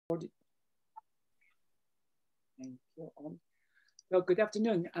Thank you. Well, good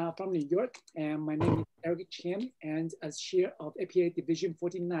afternoon from New York, and my name is Eric Chen, and as chair of APA Division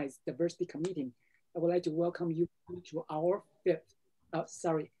 49's Diversity Committee, I would like to welcome you to our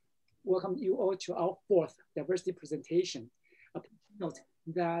welcome you all to our fourth diversity presentation. Note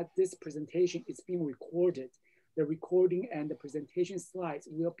that this presentation is being recorded. The recording and the presentation slides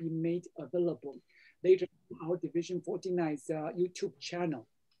will be made available later on our Division 49's YouTube channel,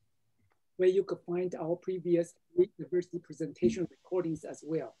 where you could find our previous diversity presentation recordings as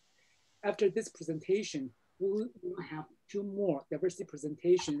well. After this presentation, we will have 2 more diversity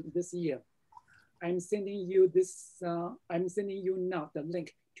presentations this year. I'm sending you now the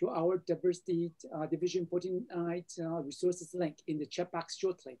link to our diversity Division 49 resources link in the chat box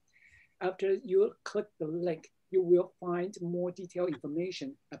shortly. After you click the link, you will find more detailed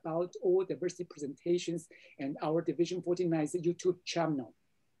information about all diversity presentations and our Division 49's YouTube channel.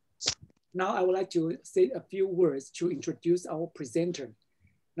 Now I would like to say a few words to introduce our presenter.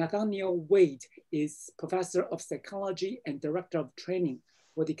 Nathaniel Wade is Professor of Psychology and Director of Training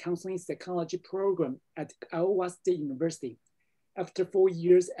for the Counseling Psychology Program at Iowa State University. After 4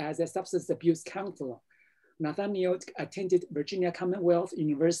 years as a substance abuse counselor, Nathaniel attended Virginia Commonwealth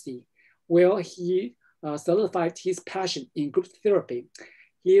University, where he solidified his passion in group therapy.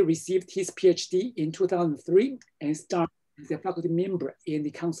 He received his PhD in 2003 and started as a faculty member in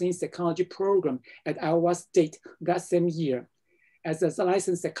the Counseling Psychology Program at Iowa State that same year. As a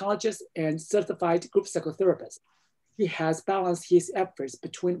licensed psychologist and certified group psychotherapist, he has balanced his efforts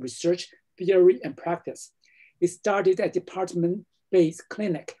between research, theory, and practice. He started a department-based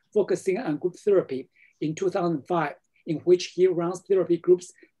clinic focusing on group therapy in 2005, in which he runs therapy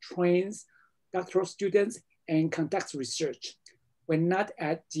groups, trains doctoral students, and conducts research. When not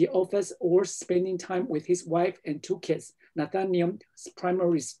at the office or spending time with his wife and 2 kids, Nathaniel's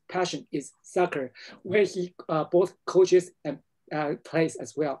primary passion is soccer, where he both coaches and plays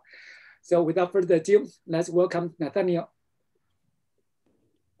as well. So without further ado, let's welcome Nathaniel.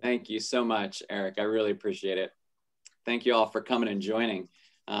 Thank you so much, Eric. I really appreciate it. Thank you all for coming and joining.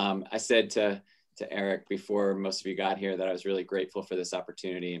 I said to Eric before most of you got here that I was really grateful for this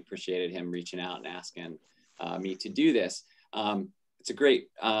opportunity and appreciated him reaching out and asking me to do this. It's a great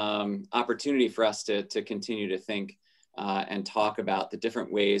opportunity for us to continue to think and talk about the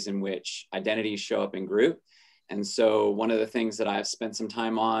different ways in which identities show up in group. And so one of the things that I've spent some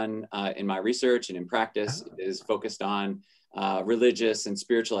time on in my research and in practice is focused on religious and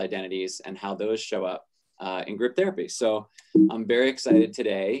spiritual identities and how those show up in group therapy. So I'm very excited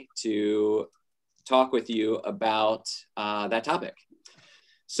today to talk with you about that topic.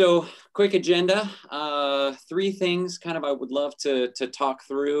 So quick agenda, 3 things kind of I would love to talk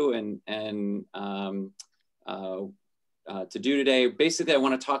through and to do today. Basically, I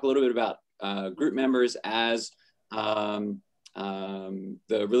want to talk a little bit about group members as the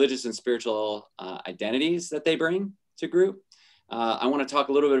religious and spiritual identities that they bring to group. I want to talk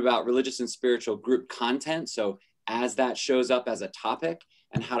a little bit about religious and spiritual group content. So as that shows up as a topic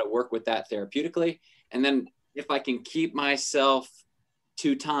and how to work with that therapeutically. And then if I can keep myself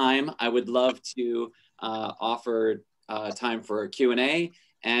to time, I would love to offer time for Q&A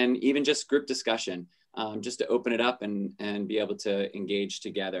and even just group discussion, just to open it up and be able to engage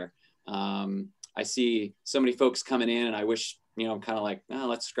together. I see so many folks coming in and I wish, I'm kind of like, oh,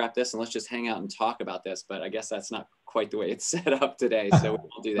 let's scrap this and let's just hang out and talk about this. But I guess that's not quite the way it's set up today. So we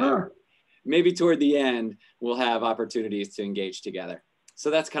won't do that. Maybe toward the end, we'll have opportunities to engage together. So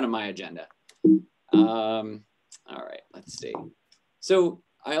that's kind of my agenda. All right, let's see. So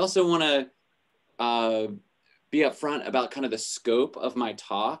I also want to be upfront about kind of the scope of my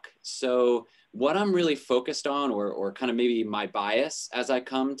talk. So what I'm really focused on, or kind of maybe my bias as I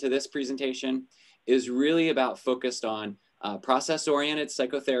come to this presentation, is really about focused on process-oriented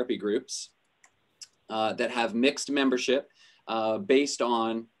psychotherapy groups that have mixed membership based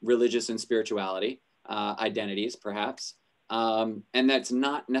on religious and spirituality identities, perhaps. And that's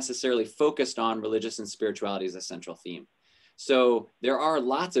not necessarily focused on religious and spirituality as a central theme. So there are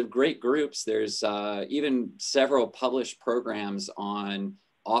lots of great groups. There's even several published programs on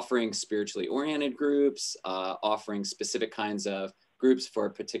offering spiritually oriented groups, offering specific kinds of groups for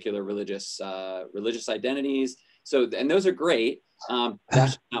particular religious identities. So, and those are great.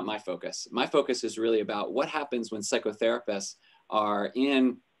 That's not my focus. My focus is really about what happens when psychotherapists are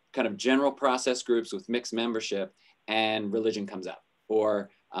in kind of general process groups with mixed membership and religion comes up, or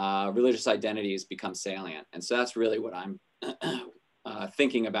religious identities become salient. And so that's really what I'm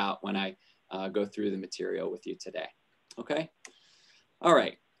thinking about when I go through the material with you today. Okay. All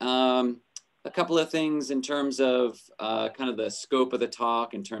right. a couple of things in terms of kind of the scope of the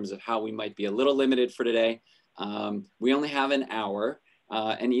talk, in terms of how we might be a little limited for today. We only have an hour,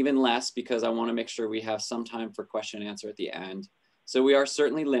 and even less because I want to make sure we have some time for question and answer at the end. So we are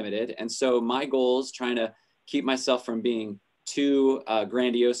certainly limited. And so my goal is trying to keep myself from being too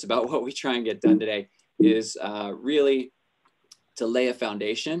grandiose about what we try and get done today, is really to lay a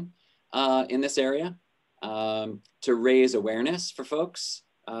foundation in this area, to raise awareness for folks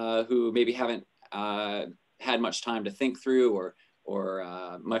who maybe haven't had much time to think through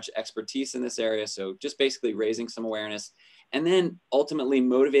or much expertise in this area. So just basically raising some awareness, and then ultimately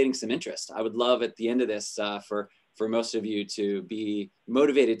motivating some interest. I would love at the end of this for most of you to be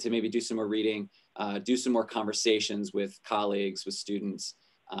motivated to maybe do some more reading, do some more conversations with colleagues, with students,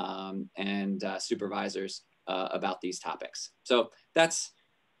 and supervisors about these topics. So that's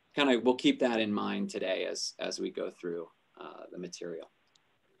kind of, we'll keep that in mind today as we go through the material.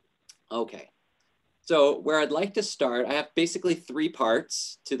 Okay, so where I'd like to start, I have basically 3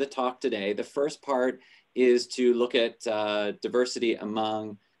 parts to the talk today. The first part is to look at diversity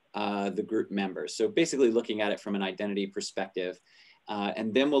among the group members. So basically looking at it from an identity perspective.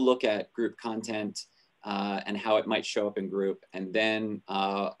 And then we'll look at group content and how it might show up in group. And then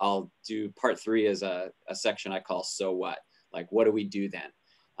I'll do part 3 as a section I call So What? Like, what do we do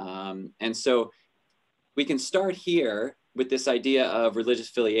then? And so we can start here with this idea of religious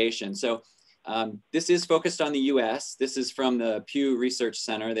affiliation. So this is focused on the US. This is from the Pew Research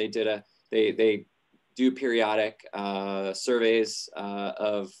Center. They did they do periodic surveys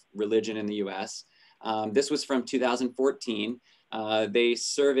of religion in the US. This was from 2014. They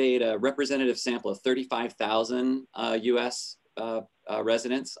surveyed a representative sample of 35,000 US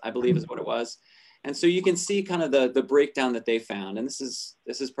residents, I believe is what it was. And so you can see kind of the breakdown that they found. And this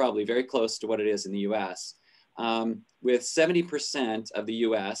is probably very close to what it is in the US, with 70% of the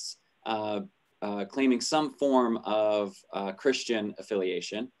US claiming some form of Christian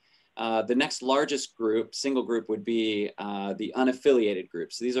affiliation. The next largest group, single group, would be the unaffiliated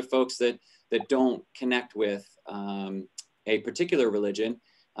groups. So these are folks that don't connect with a particular religion.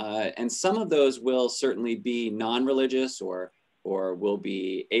 And some of those will certainly be non-religious or will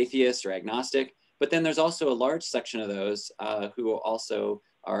be atheist or agnostic. But then there's also a large section of those who also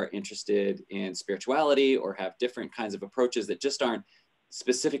are interested in spirituality or have different kinds of approaches that just aren't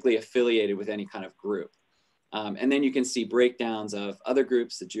specifically affiliated with any kind of group. And then you can see breakdowns of other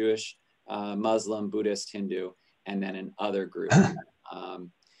groups, the Jewish, Muslim, Buddhist, Hindu, and then an other group.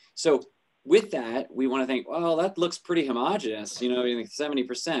 So with that, we want to think, well, that looks pretty homogenous,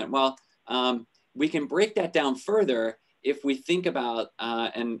 70%. Well, we can break that down further if we think about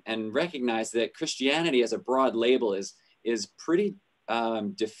and recognize that Christianity as a broad label is pretty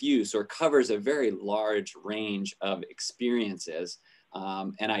diffuse, or covers a very large range of experiences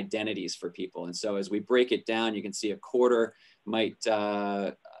and identities for people. And so as we break it down, you can see a quarter might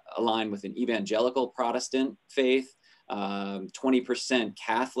align with an evangelical Protestant faith, 20%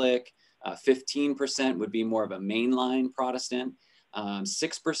 Catholic, 15% would be more of a mainline Protestant,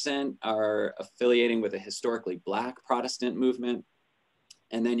 6% are affiliating with a historically Black Protestant movement.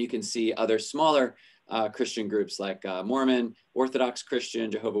 And then you can see other smaller Christian groups like Mormon, Orthodox Christian,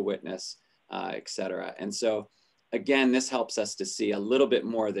 Jehovah's Witness, etc. And so again, this helps us to see a little bit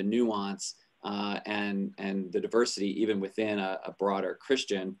more of the nuance and the diversity even within a broader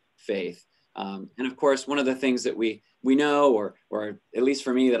Christian faith. And of course, one of the things that we know, or at least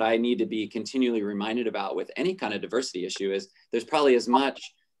for me, that I need to be continually reminded about with any kind of diversity issue is there's probably as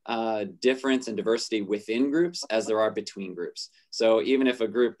much difference and diversity within groups as there are between groups. So even if a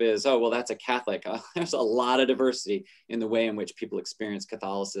group is, oh, well, that's a Catholic, there's a lot of diversity in the way in which people experience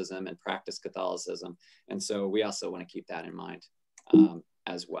Catholicism and practice Catholicism. And so we also want to keep that in mind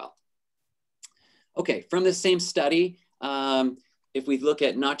as well. Okay, from the same study, if we look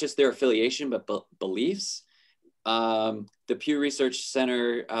at not just their affiliation, but beliefs, the Pew Research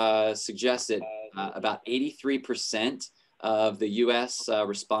Center suggests that about 83% of the US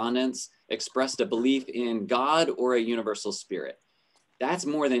respondents expressed a belief in God or a universal spirit. That's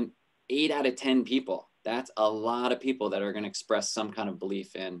more than 8 out of 10 people. That's a lot of people that are going to express some kind of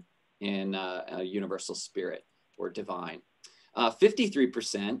belief in a universal spirit or divine.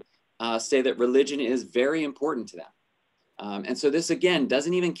 53% say that religion is very important to them. And so this, again,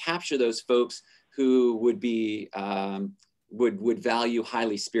 doesn't even capture those folks who would be would value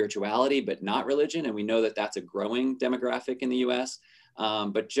highly spirituality, but not religion. And we know that that's a growing demographic in the US.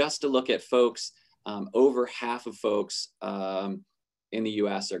 But just to look at folks, over half of folks in the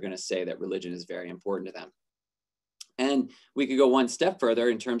US are going to say that religion is very important to them. And we could go one step further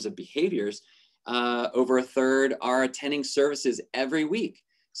in terms of behaviors. Over a third are attending services every week.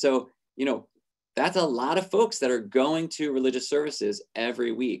 So, that's a lot of folks that are going to religious services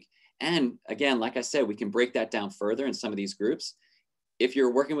every week. And again, like I said, we can break that down further in some of these groups. If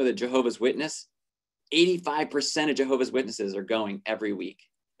you're working with a Jehovah's Witness, 85% of Jehovah's Witnesses are going every week,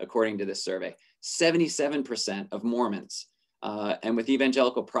 according to this survey. 77% of Mormons. And with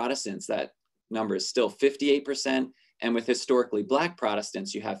evangelical Protestants, that number is still 58%. And with historically Black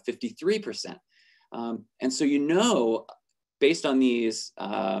Protestants, you have 53%. And so, you know, based on these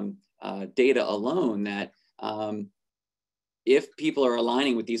data alone, that if people are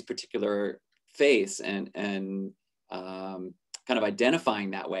aligning with these particular faiths and kind of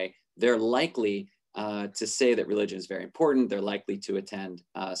identifying that way, they're likely to say that religion is very important. They're likely to attend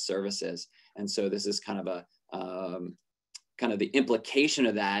services. And so this is kind of a kind of the implication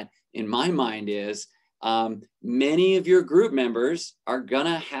of that in my mind is many of your group members are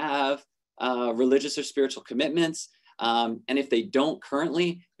gonna have religious or spiritual commitments. And if they don't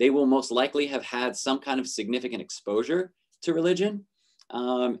currently, they will most likely have had some kind of significant exposure to religion.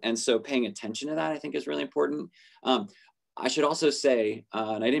 And so paying attention to that, I think, is really important. I should also say,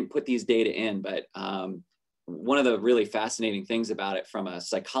 and I didn't put these data in, but one of the really fascinating things about it from a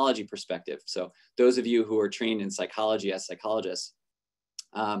psychology perspective. So those of you who are trained in psychology as psychologists,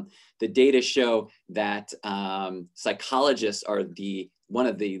 the data show that psychologists are one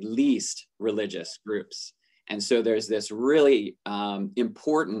of the least religious groups. And so there's this really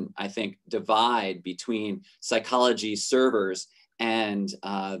important, I think, divide between psychology servers and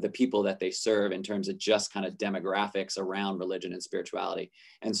the people that they serve in terms of just kind of demographics around religion and spirituality.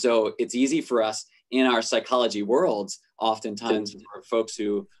 And so it's easy for us in our psychology worlds, oftentimes for folks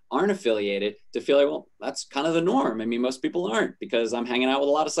who aren't affiliated, to feel like, well, that's kind of the norm. I mean, most people aren't because I'm hanging out with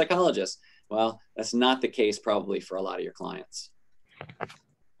a lot of psychologists. Well, that's not the case probably for a lot of your clients.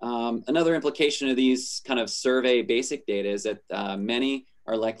 Another implication of these kind of survey basic data is that many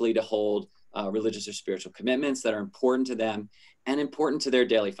are likely to hold religious or spiritual commitments that are important to them and important to their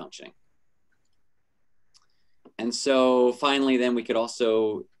daily functioning. And so finally, then we could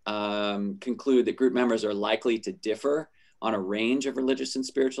also conclude that group members are likely to differ on a range of religious and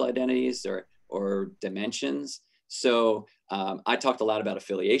spiritual identities or dimensions. So I talked a lot about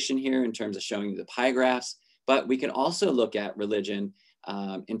affiliation here in terms of showing you the pie graphs, but we can also look at religion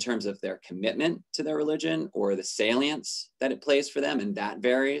in terms of their commitment to their religion or the salience that it plays for them, and that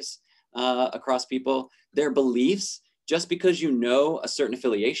varies across people. Their beliefs, just because you know a certain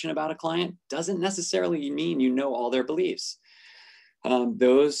affiliation about a client doesn't necessarily mean you know all their beliefs.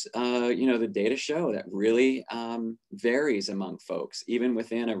 Those, you know, the data show that really varies among folks, even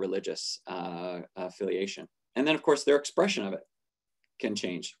within a religious affiliation. And then, of course, their expression of it can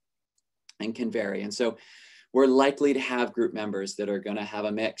change and can vary. And so we're likely to have group members that are going to have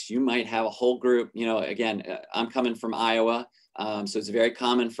a mix. You might have a whole group, you know, again, I'm coming from Iowa, so it's very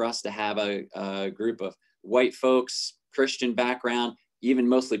common for us to have a group of white folks, Christian background, even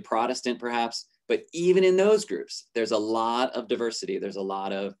mostly Protestant perhaps. But even in those groups, there's a lot of diversity. There's a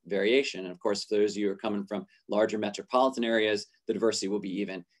lot of variation. And of course, for those of you who are coming from larger metropolitan areas, the diversity will be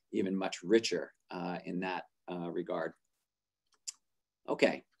even much richer in that regard.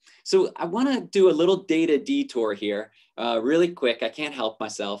 Okay, so I want to do a little data detour here really quick. I can't help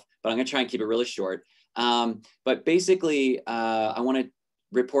myself, but I'm going to try and keep it really short. But basically, I want to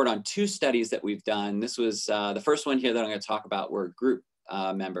report on two studies that we've done. This was the first one here that I'm going to talk about were group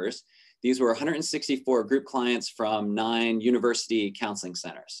members. These were 164 group clients from 9 university counseling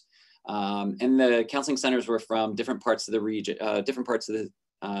centers. And the counseling centers were from different parts of the region, different parts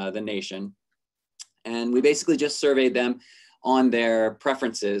of the nation. And we basically just surveyed them on their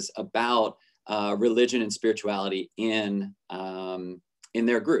preferences about religion and spirituality in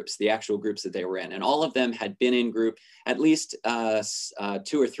their groups, the actual groups that they were in. And all of them had been in group at least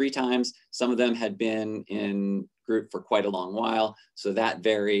 2 or 3 times. Some of them had been in group for quite a long while, so that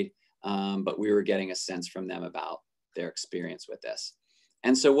varied. But we were getting a sense from them about their experience with this.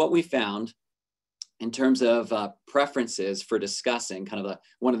 And so what we found in terms of preferences for discussing kind of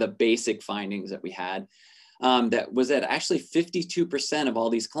one of the basic findings that we had, that was that actually 52% of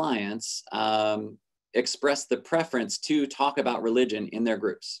all these clients expressed the preference to talk about religion in their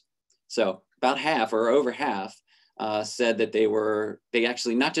groups. So about half or over half said that they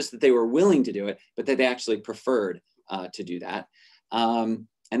actually, not just that they were willing to do it, but that they actually preferred to do that.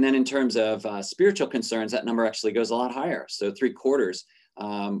 And then in terms of spiritual concerns, that number actually goes a lot higher. So 3/4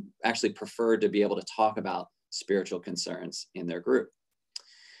 actually preferred to be able to talk about spiritual concerns in their group.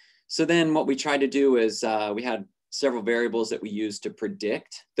 So then what we tried to do is we had several variables that we used to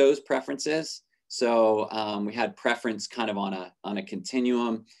predict those preferences. So we had preference kind of on a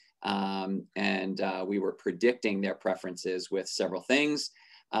continuum, and we were predicting their preferences with several things.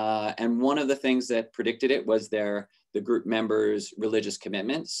 And one of the things that predicted it was the group members' religious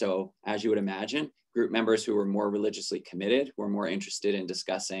commitment. So as you would imagine, group members who were more religiously committed were more interested in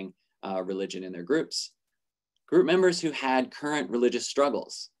discussing religion in their groups. Group members who had current religious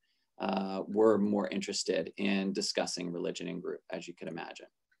struggles were more interested in discussing religion in group, as you can imagine.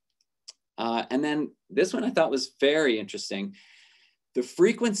 And then this one I thought was very interesting. The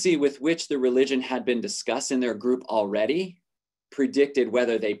frequency with which the religion had been discussed in their group already predicted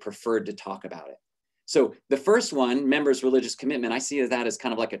whether they preferred to talk about it. So the first one, members' religious commitment, I see that as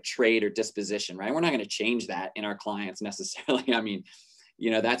kind of like a trait or disposition, right? We're not going to change that in our clients necessarily. I mean,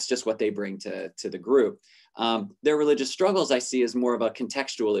 that's just what they bring to the group. Their religious struggles I see as more of a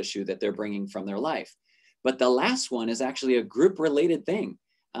contextual issue that they're bringing from their life. But the last one is actually a group-related thing.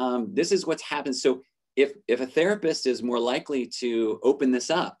 This is what's happened. So if a therapist is more likely to open this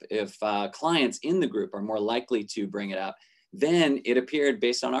up, if clients in the group are more likely to bring it up, then it appeared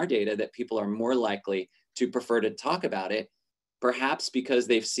based on our data that people are more likely to prefer to talk about it, perhaps because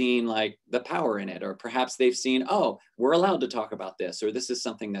they've seen like the power in it, or perhaps they've seen, oh, we're allowed to talk about this, or this is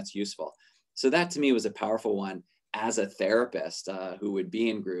something that's useful. So that to me was a powerful one as a therapist who would be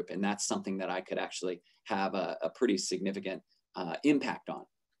in group. And that's something that I could actually have a pretty significant impact on.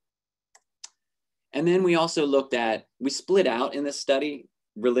 And then we also we split out in this study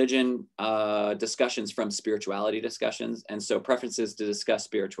religion discussions from spirituality discussions. And so preferences to discuss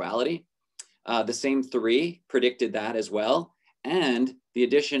spirituality. The same three predicted that as well. And the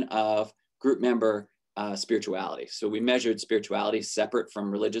addition of group member spirituality. So we measured spirituality separate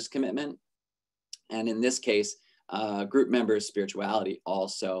from religious commitment. And in this case, group members' spirituality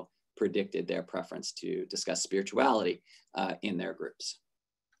also predicted their preference to discuss spirituality in their groups.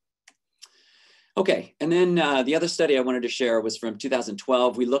 Okay, and then the other study I wanted to share was from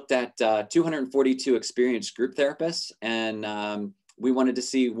 2012. We looked at 242 experienced group therapists, and we wanted to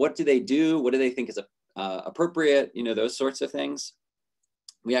see what do they do, what do they think is appropriate, those sorts of things.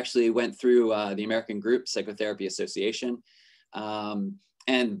 We actually went through the American Group Psychotherapy Association,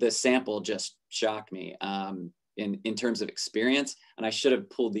 and the sample just shocked me in terms of experience. And I should have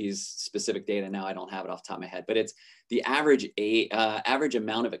pulled these specific data. Now I don't have it off the top of my head, but it's the average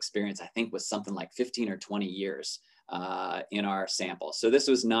amount of experience, I think, was something like 15 or 20 years in our sample. So this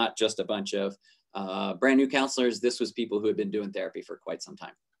was not just a bunch of brand new counselors. This was people who had been doing therapy for quite some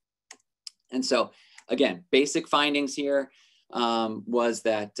time. And so again, basic findings here was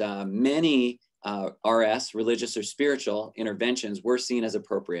that many RS, religious or spiritual interventions, were seen as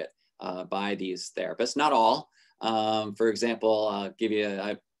appropriate by these therapists. Not all. For example, I'll give you,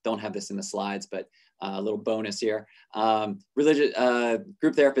 I don't have this in the slides, but a little bonus here. Religious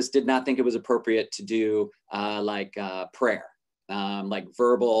group therapists did not think it was appropriate to do prayer, like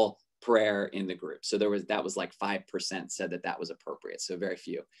verbal prayer in the group. So that was like 5% said that was appropriate. So very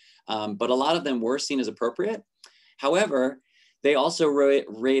few, but a lot of them were seen as appropriate. However, they also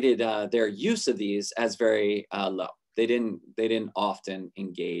rated their use of these as very low. They didn't often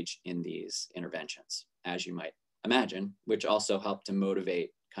engage in these interventions, as you might imagine, which also helped to motivate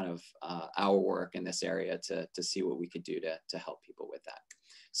kind of our work in this area to see what we could do to help people with that.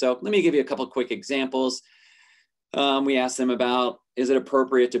 So let me give you a couple of quick examples. We asked them about, is it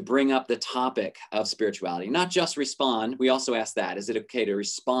appropriate to bring up the topic of spirituality? Not just respond. We also asked that, is it okay to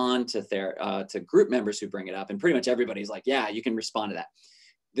respond to group members who bring it up? And pretty much everybody's like, yeah, you can respond to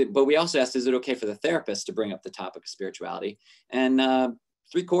that. But we also asked, is it okay for the therapist to bring up the topic of spirituality? And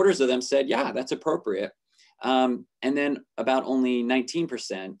 3/4 of them said, yeah, that's appropriate. And then about only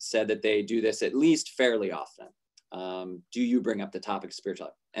 19% said that they do this at least fairly often. Do you bring up the topic of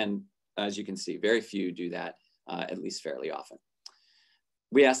spirituality? And as you can see, very few do that at least fairly often.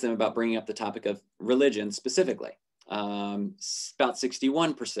 We asked them about bringing up the topic of religion specifically. About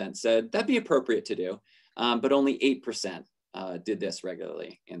 61% said that'd be appropriate to do, but only 8% did this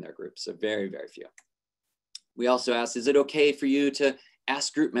regularly in their group. So very, very few. We also asked, is it okay for you to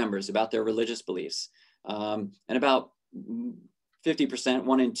ask group members about their religious beliefs? And about 50%,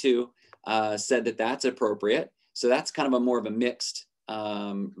 1 in 2, said that that's appropriate. So that's kind of more of a mixed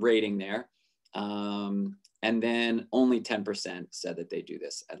rating there. And then only 10% said that they do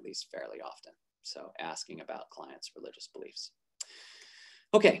this at least fairly often. So asking about clients' religious beliefs.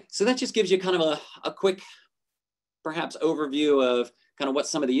 Okay, so that just gives you kind of a quick, perhaps, overview of kind of what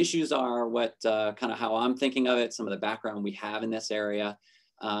some of the issues are, what kind of how I'm thinking of it, some of the background we have in this area,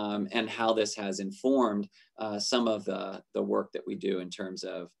 and how this has informed some of the work that we do in terms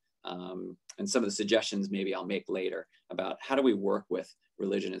of, and some of the suggestions maybe I'll make later about how do we work with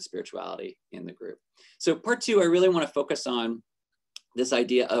religion and spirituality in the group. So part 2, I really want to focus on this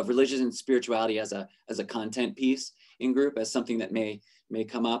idea of religion and spirituality as a content piece. in group as something that may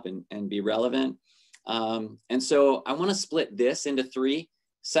come up and be relevant. And so I want to split this into 3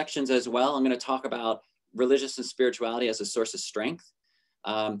 sections as well. I'm going to talk about religious and spirituality as a source of strength,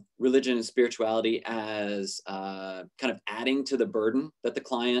 religion and spirituality as kind of adding to the burden that the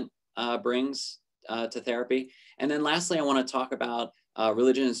client brings to therapy. And then lastly, I want to talk about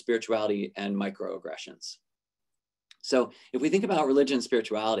religion and spirituality and microaggressions. So if we think about religion and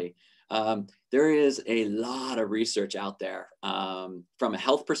spirituality, there is a lot of research out there from a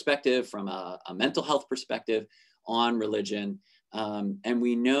health perspective, from a mental health perspective on religion. And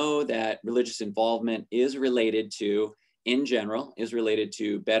we know that religious involvement is related to, in general, is related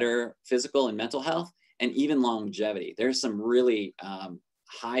to better physical and mental health and even longevity. There's some really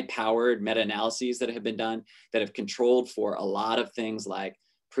high-powered meta-analyses that have been done that have controlled for a lot of things like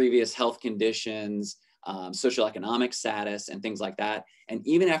previous health conditions, socioeconomic status, and things like that. And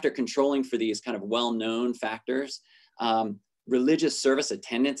even after controlling for these kind of well-known factors, religious service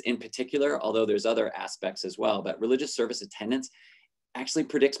attendance in particular, although there's other aspects as well, but religious service attendance actually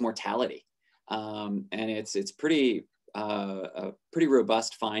predicts mortality. And it's pretty, a pretty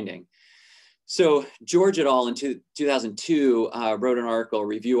robust finding. So George et al. In 2002 wrote an article, a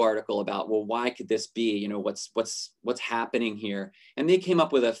review article about, well, why could this be? You know, what's happening here? And they came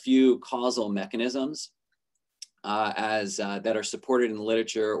up with a few causal mechanisms that are supported in the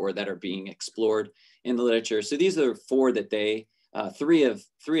literature or that are being explored in the literature. So these are 4 that they, 3 of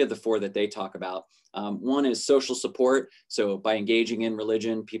the 4 that they talk about. One is social support. So by engaging in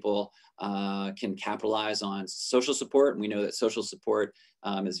religion, people can capitalize on social support. And we know that social support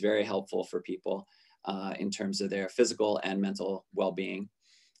is very helpful for people in terms of their physical and mental well-being.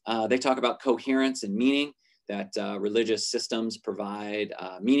 They talk about coherence and meaning, that religious systems provide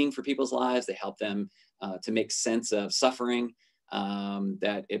meaning for people's lives. They help them to make sense of suffering,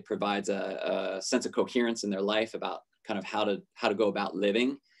 that it provides a sense of coherence in their life about kind of how to go about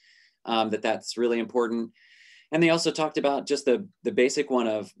living, that's really important. And they also talked about just the basic one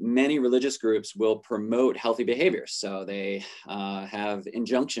of many religious groups will promote healthy behaviors. So they have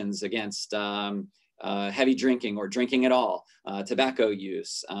injunctions against heavy drinking or drinking at all, tobacco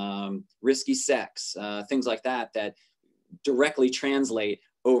use, risky sex, things like that, that directly translate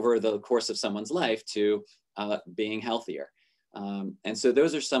over the course of someone's life to being healthier. And so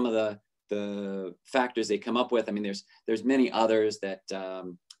those are some of the factors they come up with. I mean, there's many others that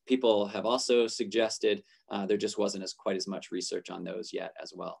people have also suggested. There just wasn't quite as much research on those yet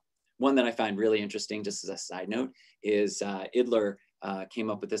as well. One that I find really interesting, just as a side note, is Idler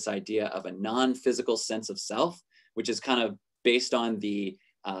came up with this idea of a non-physical sense of self, which is kind of based on the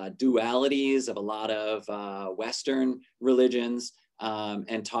dualities of a lot of Western religions,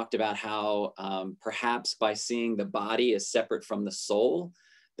 and talked about how perhaps by seeing the body as separate from the soul,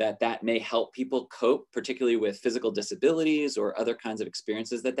 that may help people cope, particularly with physical disabilities or other kinds of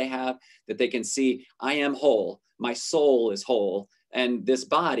experiences that they have, that they can see, I am whole, my soul is whole, and this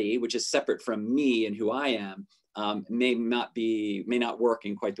body, which is separate from me and who I am, may not work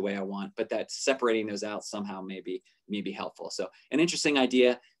in quite the way I want, but that separating those out somehow may be helpful. So an interesting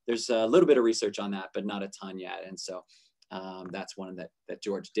idea. There's a little bit of research on that, but not a ton yet. And so that's one that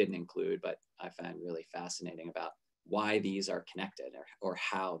George didn't include, but I find really fascinating about why these are connected or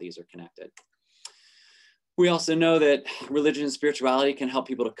how these are connected. We also know that religion and spirituality can help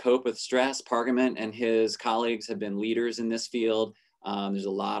people to cope with stress. Pargament and his colleagues have been leaders in this field. There's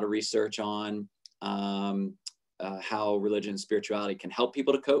a lot of research on how religion and spirituality can help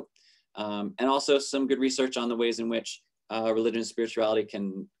people to cope. And also some good research on the ways in which religion and spirituality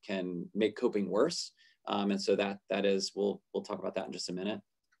can make coping worse. And so that is, we'll talk about that in just a minute.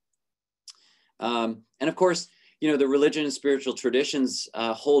 And of course, you know, the religion and spiritual traditions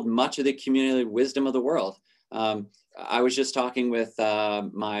hold much of the accumulated wisdom of the world. I was just talking with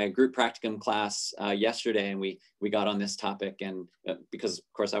my group practicum class yesterday, and we got on this topic, and because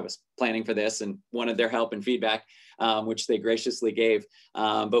of course I was planning for this and wanted their help and feedback, which they graciously gave.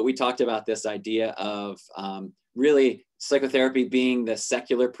 But we talked about this idea of really psychotherapy being the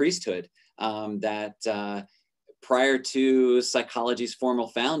secular priesthood, that prior to psychology's formal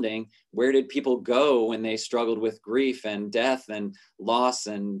founding, where did people go when they struggled with grief and death and loss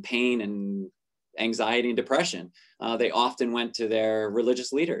and pain and anxiety and depression? They often went to their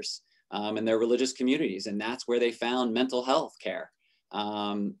religious leaders and their religious communities, and that's where they found mental health care.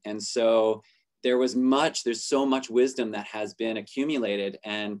 And so there's so much wisdom that has been accumulated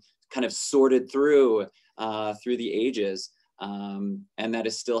and kind of sorted through the ages. And that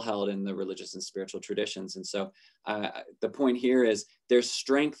is still held in the religious and spiritual traditions. And so the point here is there's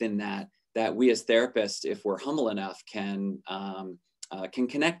strength in that we as therapists, if we're humble enough, can can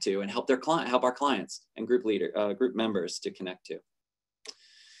connect to and help help our clients and group members to connect to.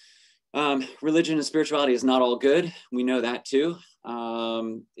 Religion and spirituality is not all good. We know that too.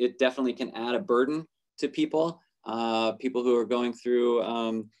 It definitely can add a burden to people who are going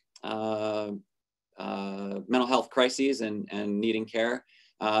through mental health crises and needing care.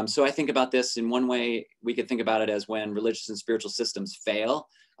 So I think about this in one way. We could think about it as when religious and spiritual systems fail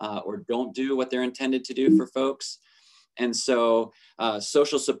or don't do what they're intended to do for folks. And so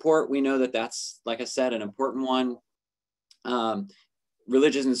social support, we know that that's, like I said, an important one.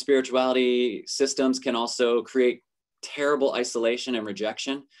 Religious and spirituality systems can also create terrible isolation and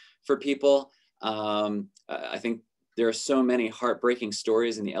rejection for people. I think there are so many heartbreaking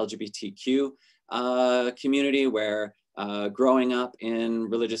stories in the LGBTQ community where growing up in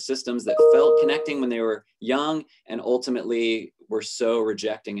religious systems that felt connecting when they were young and ultimately were so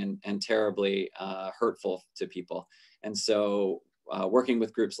rejecting and terribly hurtful to people. And so working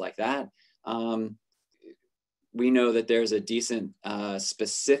with groups like that, we know that there's a decent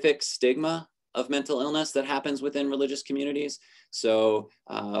specific stigma of mental illness that happens within religious communities. So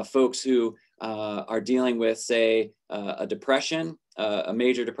folks who are dealing with, say, a depression, a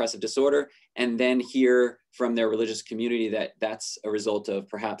major depressive disorder, and then hear from their religious community that that's a result of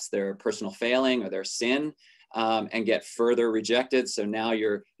perhaps their personal failing or their sin, and get further rejected. So now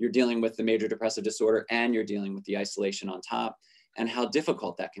you're dealing with the major depressive disorder and you're dealing with the isolation on top, and how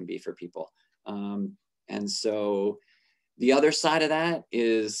difficult that can be for people. And so the other side of that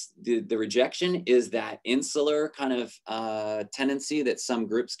is the rejection is that insular kind of tendency that some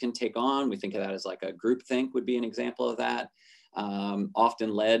groups can take on. We think of that as like a groupthink would be an example of that,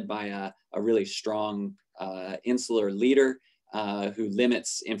 often led by a really strong insular leader who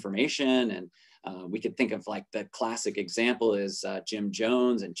limits information. And we could think of like the classic example is Jim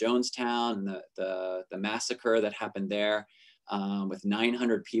Jones and Jonestown and the massacre that happened there with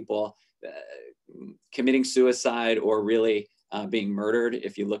 900 people committing suicide or really being murdered,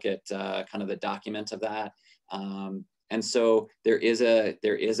 if you look at kind of the document of that. And so there is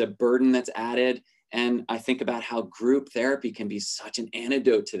a burden that's added. And I think about how group therapy can be such an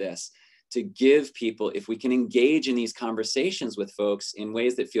antidote to this, to give people, if we can engage in these conversations with folks in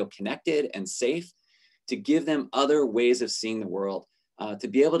ways that feel connected and safe, to give them other ways of seeing the world, to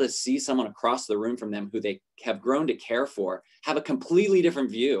be able to see someone across the room from them who they have grown to care for, have a completely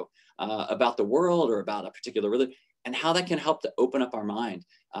different view about the world or about a particular religion, and how that can help to open up our mind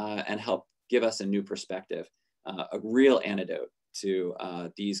and help give us a new perspective, a real antidote to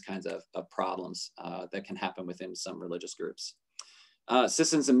these kinds of problems that can happen within some religious groups.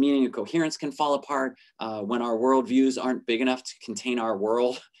 Systems of meaning and coherence can fall apart when our worldviews aren't big enough to contain our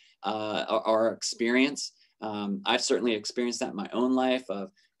world, our experience. I've certainly experienced that in my own life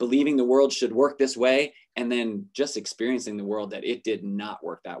of believing the world should work this way and then just experiencing the world that it did not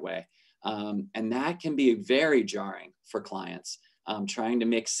work that way. And that can be very jarring for clients, trying to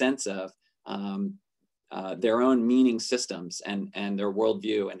make sense of their own meaning systems and their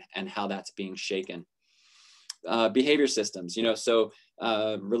worldview and how that's being shaken. Behavior systems, so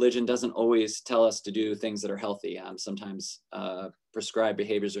religion doesn't always tell us to do things that are healthy. Sometimes prescribed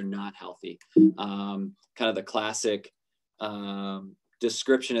behaviors are not healthy. Kind of the classic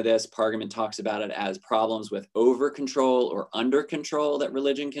description of this, Pargaman talks about it as problems with over control or under control that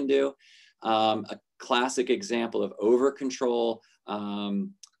religion can do. A classic example of over control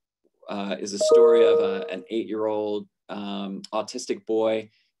is a story of an 8-year-old autistic boy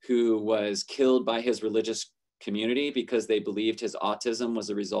who was killed by his religious community because they believed his autism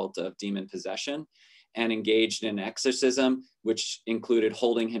was a result of demon possession, and engaged in exorcism, which included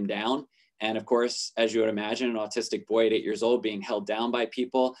holding him down. And of course, as you would imagine, an autistic boy at 8 years old being held down by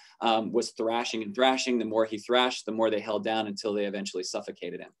people was thrashing and thrashing. The more he thrashed, the more they held down until they eventually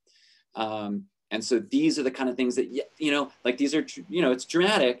suffocated him. And so these are the kind of things that, like these are, it's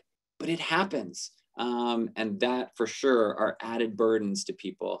dramatic, but it happens. And that for sure are added burdens to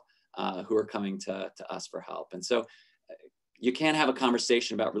people who are coming to us for help. And so you can't have a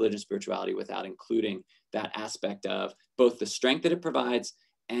conversation about religion and spirituality without including that aspect of both the strength that it provides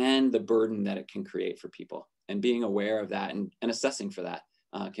and the burden that it can create for people. And being aware of that and assessing for that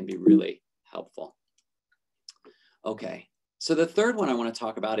can be really helpful. Okay, so the third one I want to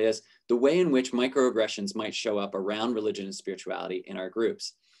talk about is the way in which microaggressions might show up around religion and spirituality in our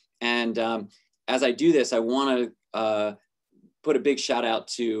groups. And as I do this, I want to put a big shout out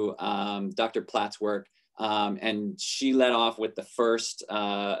to Dr. Platt's work. And she led off with the first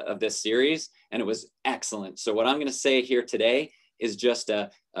of this series, and it was excellent. So what I'm going to say here today is just a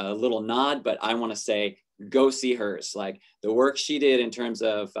little nod, but I want to say, go see hers. Like the work she did in terms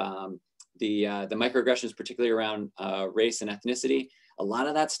of the microaggressions, particularly around race and ethnicity, A lot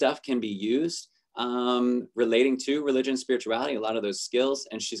of that stuff can be used relating to religion and spirituality, a lot of those skills,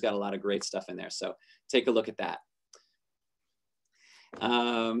 and she's got a lot of great stuff in there. So take a look at that.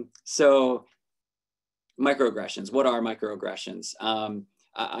 So microaggressions, what are microaggressions?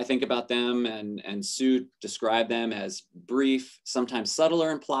 I think about them, and Sue described them as brief, sometimes subtle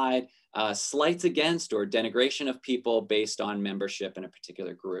or implied, slights against or denigration of people based on membership in a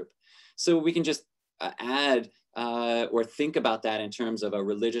particular group. So we can just add or think about that in terms of a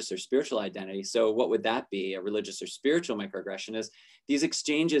religious or spiritual identity. So what would that be? A religious or spiritual microaggression is these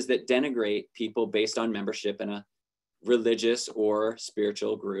exchanges that denigrate people based on membership in a religious or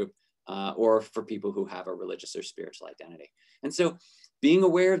spiritual group, or for people who have a religious or spiritual identity. And so being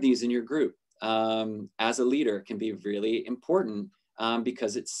aware of these in your group as a leader can be really important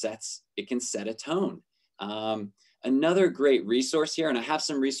because it can set a tone. Another great resource here, and I have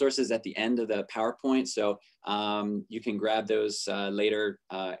some resources at the end of the PowerPoint, so you can grab those later.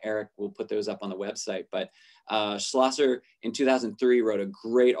 Eric will put those up on the website, but Schlosser in 2003 wrote a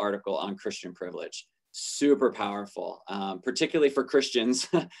great article on Christian privilege. Super powerful, particularly for Christians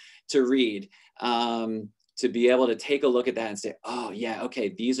to read, to be able to take a look at that and say, oh yeah, okay,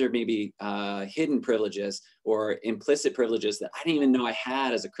 these are maybe hidden privileges or implicit privileges that I didn't even know I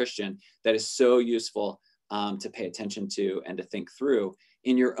had as a Christian, that is so useful to pay attention to and to think through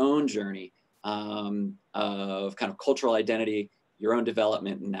in your own journey of kind of cultural identity, your own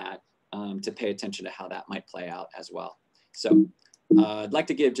development in that, to pay attention to how that might play out as well. So I'd like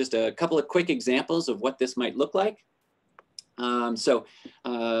to give just a couple of quick examples of what this might look like. A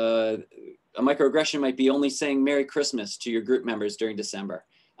microaggression might be only saying Merry Christmas to your group members during December.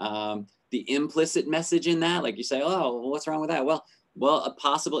 The implicit message in that, like you say, oh, what's wrong with that? Well, a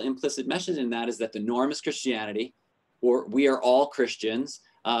possible implicit message in that is that the norm is Christianity, or we are all Christians.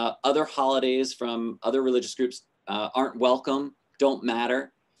 Other holidays from other religious groups aren't welcome, don't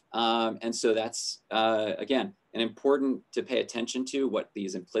matter. And so that's, again, an important to pay attention to what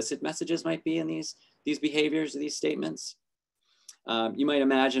these implicit messages might be in these behaviors, these statements. You might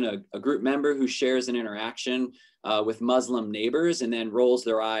imagine a group member who shares an interaction with Muslim neighbors and then rolls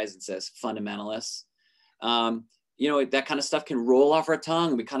their eyes and says, fundamentalists. You know, that kind of stuff can roll off our tongue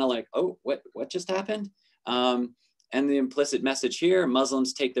and we kind of like, oh, what just happened? And the implicit message here,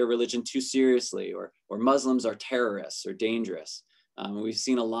 Muslims take their religion too seriously, or Muslims are terrorists or dangerous. We've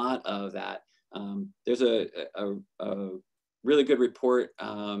seen a lot of that. There's a really good report,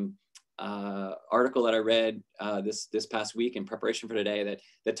 article that I read this past week in preparation for today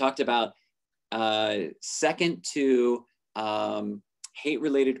that talked about second to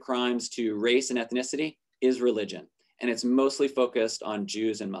hate-related crimes to race and ethnicity is religion, and it's mostly focused on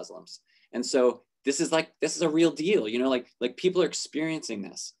Jews and Muslims. And so this is a real deal, you know, like people are experiencing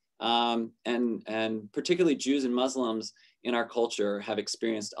this, and particularly Jews and Muslims in our culture have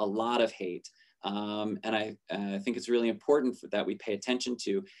experienced a lot of hate. And I think it's really important that we pay attention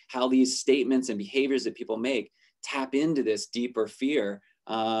to how these statements and behaviors that people make tap into this deeper fear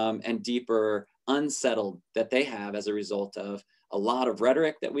and deeper unsettled that they have as a result of a lot of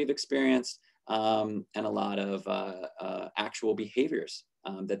rhetoric that we've experienced and a lot of actual behaviors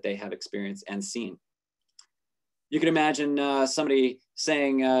that they have experienced and seen. You can imagine somebody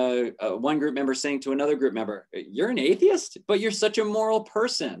saying, one group member saying to another group member, you're an atheist, but you're such a moral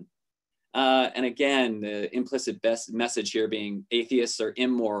person. And again, the implicit message here being atheists are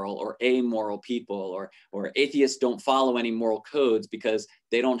immoral or amoral people, or atheists don't follow any moral codes because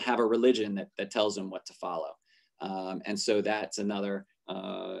they don't have a religion that tells them what to follow. And so that's another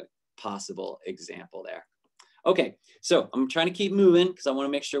possible example there. Okay, so I'm trying to keep moving because I want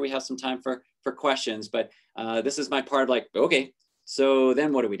to make sure we have some time for questions, but this is my part of like, okay, so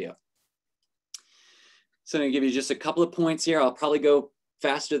then what do we do? So I'm gonna give you just a couple of points here. I'll probably go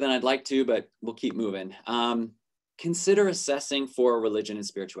faster than I'd like to, but we'll keep moving. Consider assessing for religion and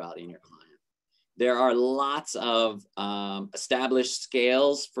spirituality in your client. There are lots of established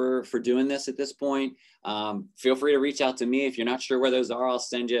scales for doing this at this point. Feel free to reach out to me. If you're not sure where those are, I'll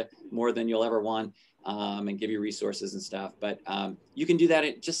send you more than you'll ever want and give you resources and stuff. But you can do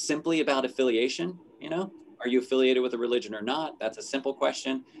that just simply about affiliation. You know, are you affiliated with a religion or not? That's a simple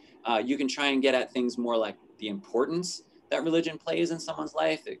question. You can try and get at things more like the importance that religion plays in someone's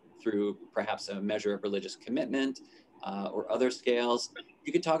life through perhaps a measure of religious commitment or other scales.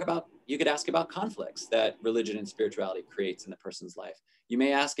 You could ask about conflicts that religion and spirituality creates in the person's life. You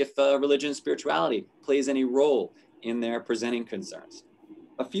may ask if religion and spirituality plays any role in their presenting concerns.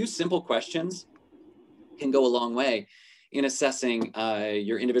 A few simple questions can go a long way in assessing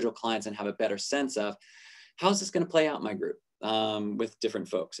your individual clients and have a better sense of how's this going to play out in my group with different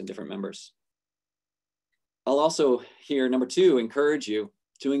folks and different members. I'll also here, number 2, encourage you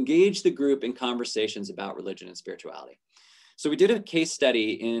to engage the group in conversations about religion and spirituality. So we did a case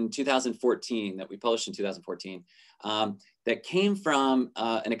study in 2014 that we published in 2014 that came from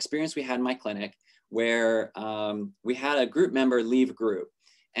an experience we had in my clinic where we had a group member leave group.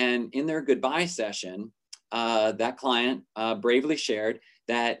 And in their goodbye session, that client bravely shared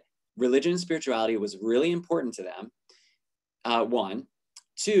that religion and spirituality was really important to them, 1.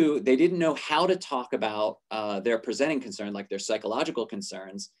 2, they didn't know how to talk about their presenting concern, like their psychological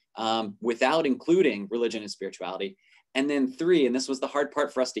concerns, without including religion and spirituality. And then 3, and this was the hard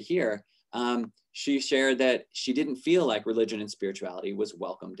part for us to hear, she shared that she didn't feel like religion and spirituality was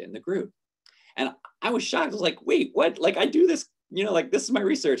welcomed in the group. And I was shocked. I was like, wait, what? Like, I do this, you know, like, this is my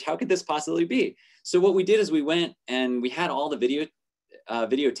research. How could this possibly be? So what we did is we went and we had all the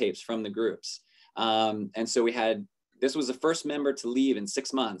videotapes from the groups. And so this was the first member to leave in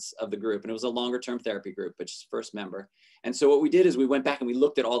 6 months of the group. And it was a longer term therapy group, but just first member. And so what we did is we went back and we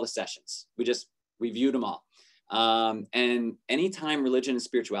looked at all the sessions. We viewed them all. And anytime religion and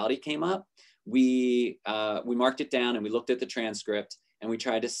spirituality came up, we marked it down and we looked at the transcript and we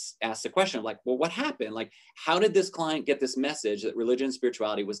tried to ask the question of like, well, what happened? Like, how did this client get this message that religion and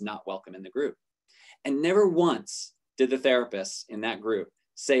spirituality was not welcome in the group? And never once did the therapists in that group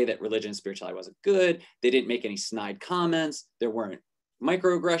say that religion and spirituality wasn't good. They didn't make any snide comments. There weren't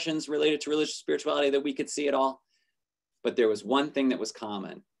microaggressions related to religious spirituality that we could see at all. But there was one thing that was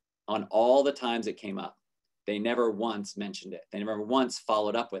common on all the times it came up. They never once mentioned it. They never once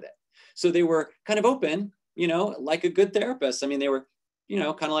followed up with it. So they were kind of open, you know, like a good therapist. I mean, they were, you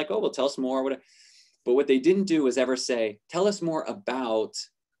know, kind of like, oh, well, tell us more. Whatever. But what they didn't do was ever say, tell us more about,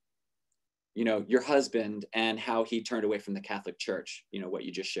 you know, your husband and how he turned away from the Catholic Church, you know, what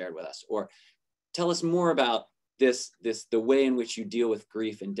you just shared with us, or tell us more about the way in which you deal with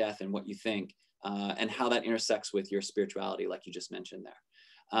grief and death and what you think, and how that intersects with your spirituality, like you just mentioned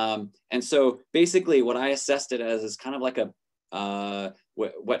there. And so basically what I assessed it as is kind of like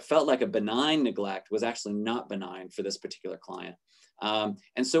what felt like a benign neglect was actually not benign for this particular client.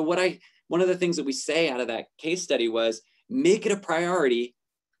 And so one of the things that we say out of that case study was make it a priority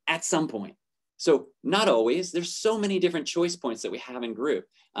at some point. So not always. There's so many different choice points that we have in group.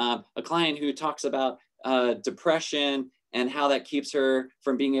 A client who talks about depression and how that keeps her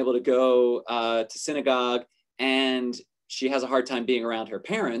from being able to go to synagogue, and she has a hard time being around her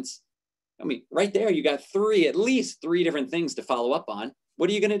parents. I mean, right there, you got at least three different things to follow up on. What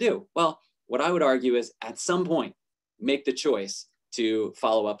are you going to do? Well, what I would argue is at some point, make the choice to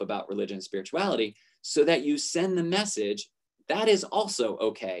follow up about religion and spirituality so that you send the message that is also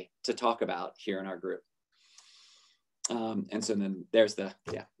okay to talk about here in our group. And so then there's the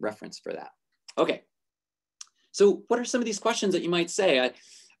reference for that. Okay. So what are some of these questions that you might say? I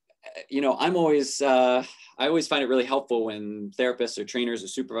always find it really helpful when therapists or trainers or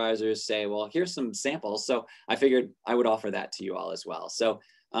supervisors say, well, here's some samples. So I figured I would offer that to you all as well. So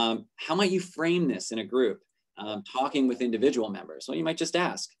how might you frame this in a group, talking with individual members? Well, you might just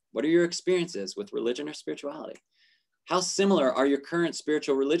ask, what are your experiences with religion or spirituality? How similar are your current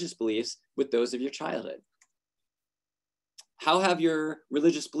spiritual religious beliefs with those of your childhood? How have your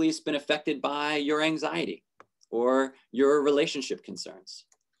religious beliefs been affected by your anxiety or your relationship concerns?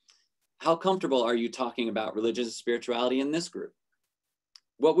 How comfortable are you talking about religion and spirituality in this group?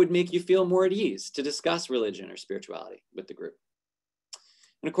 What would make you feel more at ease to discuss religion or spirituality with the group?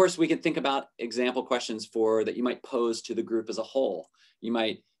 And of course, we can think about example questions that you might pose to the group as a whole. You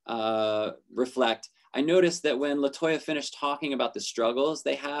might reflect, I noticed that when LaToya finished talking about the struggles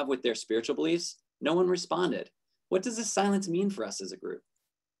they have with their spiritual beliefs, no one responded. What does this silence mean for us as a group?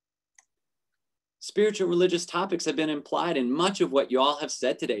 Spiritual religious topics have been implied in much of what you all have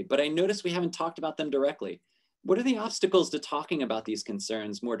said today, but I notice we haven't talked about them directly. What are the obstacles to talking about these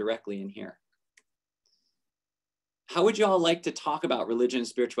concerns more directly in here? How would you all like to talk about religion and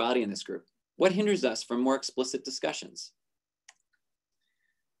spirituality in this group? What hinders us from more explicit discussions?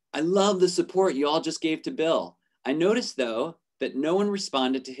 I love the support you all just gave to Bill. I noticed, though, that no one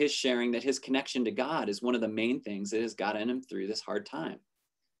responded to his sharing that his connection to God is one of the main things that has gotten him through this hard time.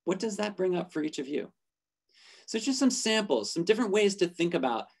 What does that bring up for each of you? So just some samples, some different ways to think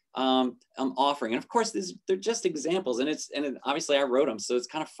about offering. And of course, they're just examples, and obviously I wrote them, so it's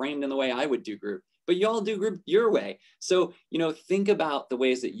kind of framed in the way I would do group, but you all do group your way. So, think about the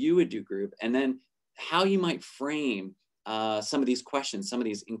ways that you would do group, and then how you might frame some of these questions, some of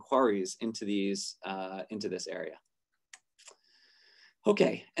these inquiries into this area.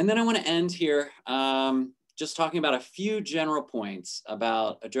 Okay, and then I want to end here just talking about a few general points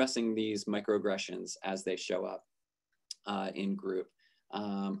about addressing these microaggressions as they show up in group.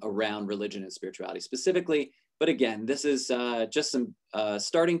 around religion and spirituality specifically. But again, this is just some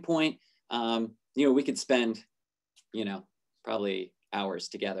starting point. We could spend, probably hours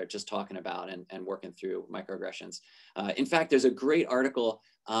together just talking about and working through microaggressions. In fact, there's a great article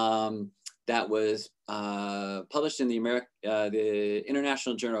that was published in the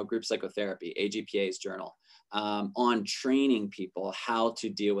International Journal of Group Psychotherapy, AGPA's journal, on training people how to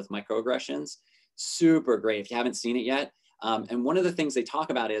deal with microaggressions. Super great if you haven't seen it yet. And one of the things they talk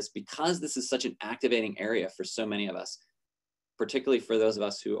about is, because this is such an activating area for so many of us, particularly for those of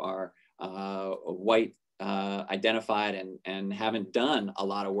us who are white identified and haven't done a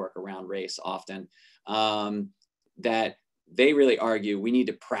lot of work around race often, that they really argue we need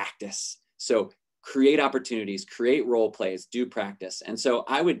to practice. So create opportunities, create role plays, do practice. And so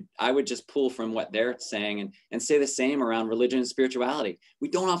I would just pull from what they're saying and say the same around religion and spirituality. We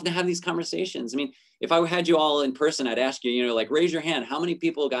don't often have these conversations. I mean, if I had you all in person, I'd ask you, like, raise your hand. How many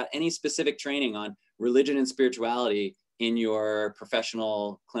people got any specific training on religion and spirituality in your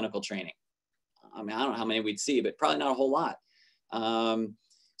professional clinical training? I mean, I don't know how many we'd see, but probably not a whole lot.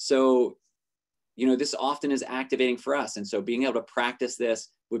 So, this often is activating for us. And so being able to practice this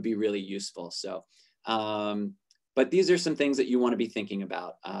would be really useful. So, but these are some things that you want to be thinking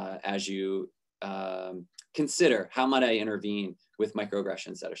about as you consider, how might I intervene with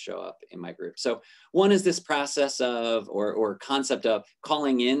microaggressions that show up in my group? So one is this process of, or concept of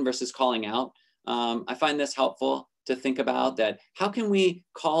calling in versus calling out. I find this helpful to think about, that how can we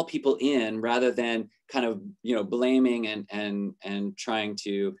call people in rather than kind of, blaming and trying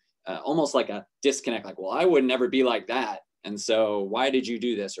to almost like a disconnect, like, well, I would never be like that. And so why did you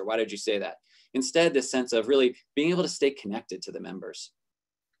do this? Or why did you say that? Instead, this sense of really being able to stay connected to the members.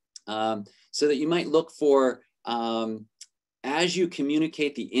 So that you might look for, as you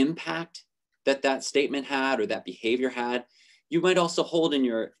communicate the impact that statement had or that behavior had, you might also hold in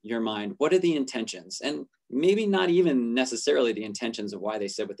your mind, what are the intentions? And maybe not even necessarily the intentions of why they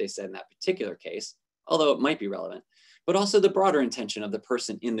said what they said in that particular case, although it might be relevant, but also the broader intention of the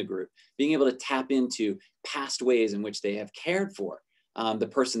person in the group, being able to tap into past ways in which they have cared for the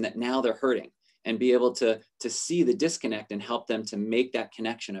person that now they're hurting, and be able to see the disconnect and help them to make that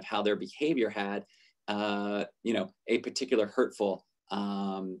connection of how their behavior had, a particular hurtful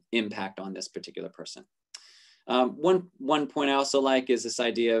impact on this particular person. One point I also like is this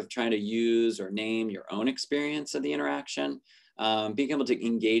idea of trying to use or name your own experience of the interaction, being able to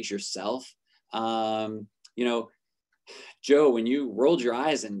engage yourself. Joe, when you rolled your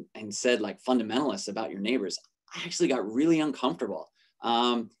eyes and said like fundamentalists about your neighbors, I actually got really uncomfortable.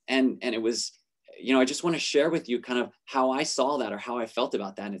 And it was, I just want to share with you kind of how I saw that or how I felt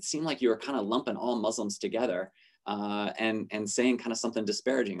about that. And it seemed like you were kind of lumping all Muslims together and saying kind of something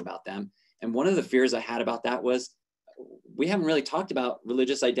disparaging about them. And one of the fears I had about that was, we haven't really talked about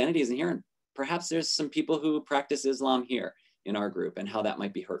religious identities in here. And perhaps there's some people who practice Islam here in our group and how that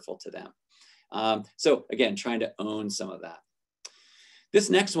might be hurtful to them. So again, trying to own some of that. This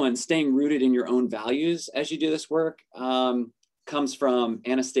next one, staying rooted in your own values as you do this work, comes from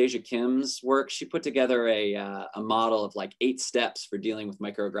Anastasia Kim's work. She put together a model of like 8 steps for dealing with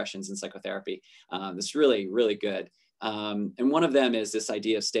microaggressions in psychotherapy. That's really, really good. And one of them is this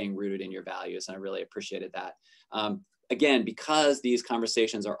idea of staying rooted in your values. And I really appreciated that. Again, because these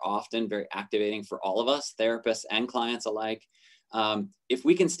conversations are often very activating for all of us, therapists and clients alike. If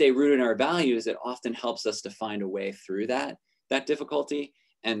we can stay rooted in our values, it often helps us to find a way through that difficulty.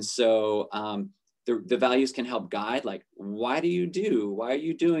 And so the values can help guide, like, why are you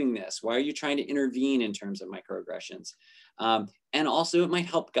doing this? Why are you trying to intervene in terms of microaggressions? And also it might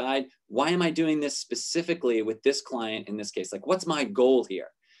help guide, why am I doing this specifically with this client in this case? Like, what's my goal here?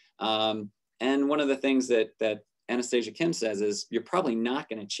 And one of the things that Anastasia Kim says is, you're probably not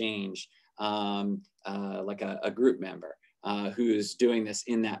going to change like a group member who's doing this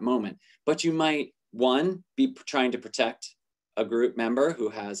in that moment. But you might, one, be trying to protect a group member who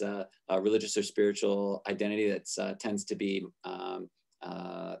has a religious or spiritual identity that tends to be,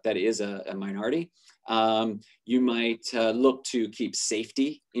 that is a minority. You might look to keep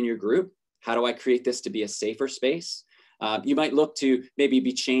safety in your group. How do I create this to be a safer space? You might look to maybe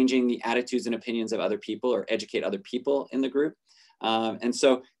be changing the attitudes and opinions of other people or educate other people in the group. And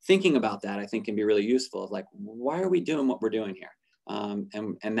so thinking about that, I think, can be really useful, of like, why are we doing what we're doing here?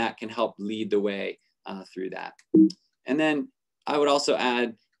 And that can help lead the way through that. And then I would also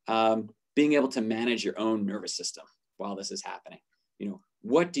add being able to manage your own nervous system while this is happening.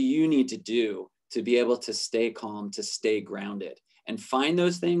 What do you need to do to be able to stay calm, to stay grounded, and find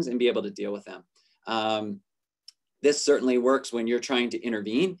those things and be able to deal with them? This certainly works when you're trying to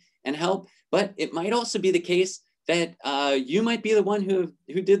intervene and help, but it might also be the case that you might be the one who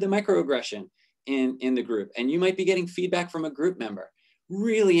did the microaggression in the group, and you might be getting feedback from a group member.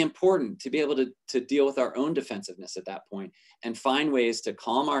 Really important to be able to deal with our own defensiveness at that point and find ways to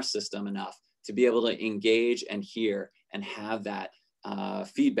calm our system enough to be able to engage and hear and have that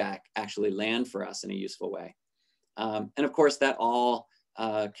feedback actually land for us in a useful way. And of course, that all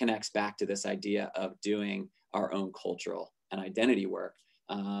connects back to this idea of doing our own cultural and identity work,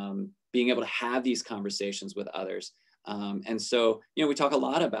 being able to have these conversations with others. And so, we talk a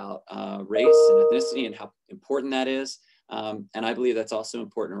lot about race and ethnicity and how important that is. And I believe that's also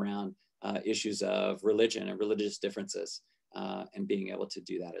important around issues of religion and religious differences, and being able to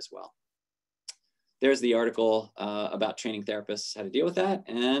do that as well. There's the article about training therapists how to deal with that.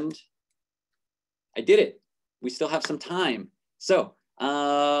 And I did it. We still have some time. So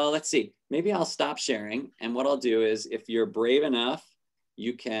let's see, maybe I'll stop sharing. And what I'll do is, if you're brave enough,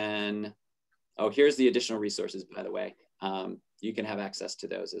 you can, oh, here's the additional resources, by the way. You can have access to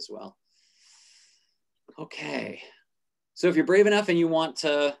those as well. Okay. So if you're brave enough and you want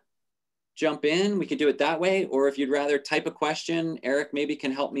to jump in, we could do it that way. Or if you'd rather type a question, Eric maybe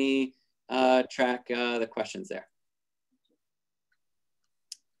can help me track the questions there.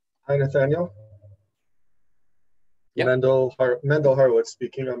 Hi, Nathaniel. Yep. Mendel Horowitz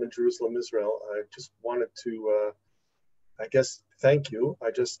speaking. I'm in Jerusalem, Israel. I just wanted to, I guess, thank you.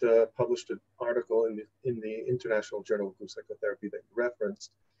 I just published an article in the International Journal of Group Psychotherapy that you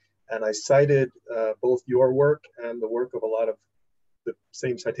referenced, and I cited both your work and the work of a lot of the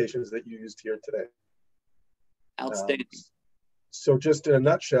same citations that you used here today. Outstanding. So just in a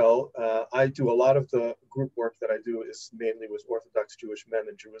nutshell, I do a lot of the group work that I do is mainly with Orthodox Jewish men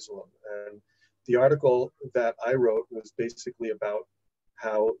in Jerusalem. And the article that I wrote was basically about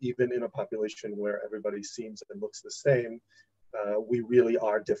how even in a population where everybody seems and looks the same, we really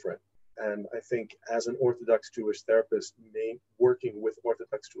are different. And I think as an Orthodox Jewish therapist, working with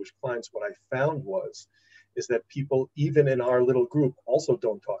Orthodox Jewish clients, what I found is that people, even in our little group, also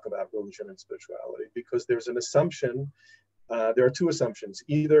don't talk about religion and spirituality, because there's an assumption, there are two assumptions,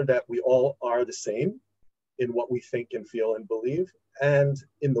 either that we all are the same in what we think and feel and believe, and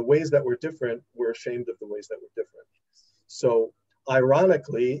in the ways that we're different, we're ashamed of the ways that we're different. So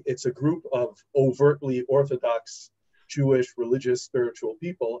ironically, it's a group of overtly Orthodox Jewish, religious, spiritual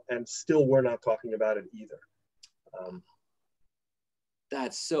people, and still we're not talking about it either.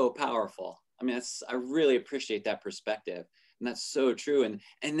 That's so powerful. I mean, I really appreciate that perspective. And that's so true.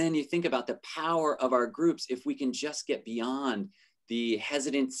 And then you think about the power of our groups. If we can just get beyond the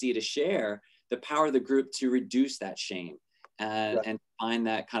hesitancy to share, the power of the group to reduce that shame and, right. and find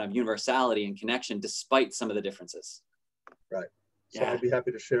that kind of universality and connection despite some of the differences. Right. So Yeah. I'd be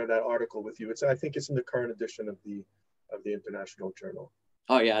happy to share that article with you. I think it's in the current edition of the International Journal.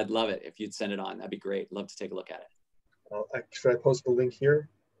 Oh yeah, I'd love it if you'd send it on. That'd be great. Love to take a look at it. Should I post the link here?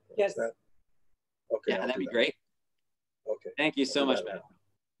 Yes. Okay. Yeah, that'd be great. Okay. Thank you so much, Ben.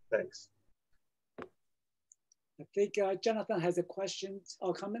 Thanks. I think Jonathan has a question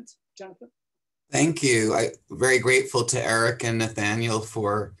or comment. Jonathan? Thank you. I'm very grateful to Eric and Nathaniel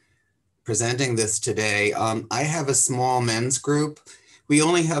for presenting this today. I have a small men's group. We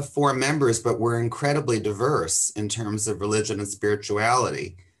only have 4 members, but we're incredibly diverse in terms of religion and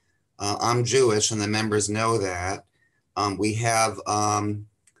spirituality. I'm Jewish, and the members know that. We have a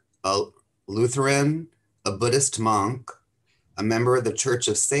Lutheran, a Buddhist monk, a member of the Church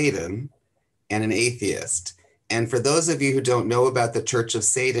of Satan, and an atheist. And for those of you who don't know about the Church of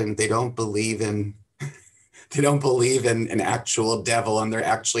Satan, they don't believe in an actual devil, and they're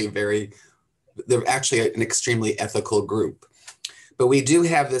actually an extremely ethical group. But we do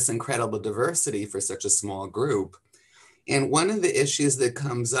have this incredible diversity for such a small group. And one of the issues that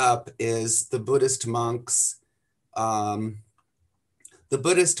comes up is the Buddhist monks. The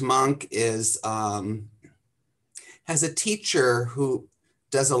Buddhist monk has a teacher who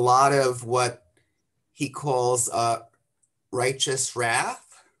does a lot of what he calls righteous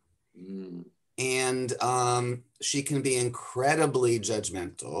wrath. Mm. And she can be incredibly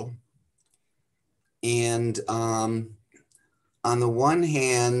judgmental. And on the one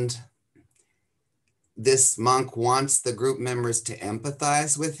hand, this monk wants the group members to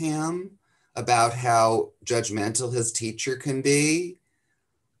empathize with him about how judgmental his teacher can be.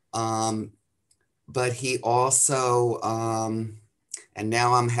 But he also, and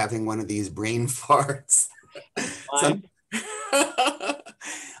now I'm having one of these brain farts.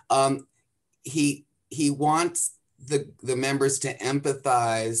 He wants the members to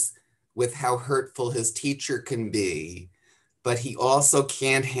empathize with how hurtful his teacher can be, but he also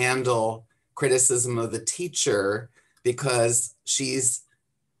can't handle criticism of the teacher because she's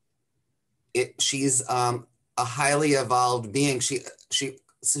a highly evolved being. She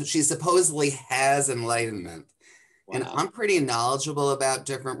supposedly has enlightenment. Wow. And I'm pretty knowledgeable about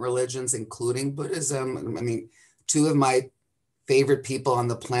different religions, including Buddhism. I mean, two of my favorite people on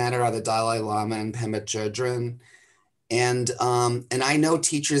the planet are the Dalai Lama and Pema Chodron. And I know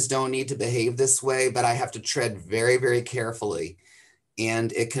teachers don't need to behave this way, but I have to tread very, very carefully.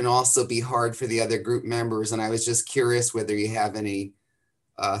 And it can also be hard for the other group members. And I was just curious whether you have any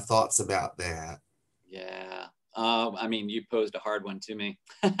thoughts about that. Yeah. I mean, you posed a hard one to me.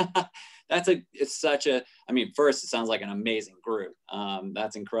 It's such a, I mean, first, it sounds like an amazing group.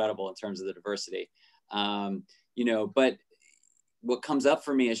 That's incredible in terms of the diversity. You know, but what comes up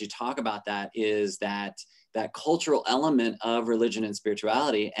for me as you talk about that is that cultural element of religion and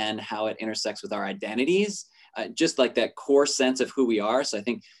spirituality and how it intersects with our identities, just like that core sense of who we are. So I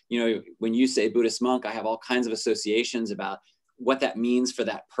think, you know, when you say Buddhist monk, I have all kinds of associations about what that means for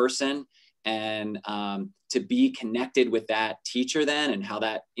that person, and to be connected with that teacher then and how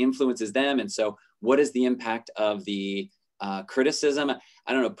that influences them. And so what is the impact of the criticism?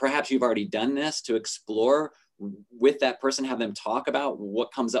 I don't know, perhaps you've already done this to explore with that person, have them talk about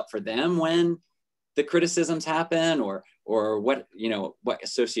what comes up for them when the criticisms happen, or what, you know, what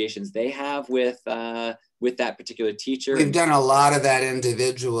associations they have with that particular teacher. We've done a lot of that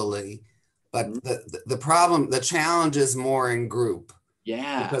individually, but the problem, the challenge is more in group.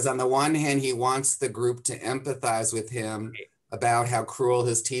 Yeah. Because on the one hand, he wants the group to empathize with him about how cruel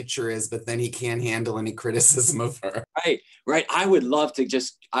his teacher is, but then he can't handle any criticism of her. Right. I would love to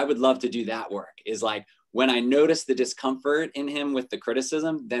do that work, is like, when I notice the discomfort in him with the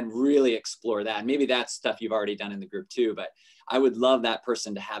criticism, then really explore that. Maybe that's stuff you've already done in the group too, but I would love that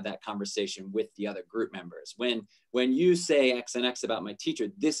person to have that conversation with the other group members. When you say X and X about my teacher,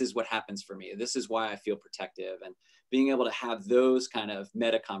 this is what happens for me. This is why I feel protective. And being able to have those kind of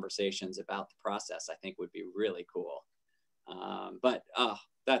meta conversations about the process, I think would be really cool. But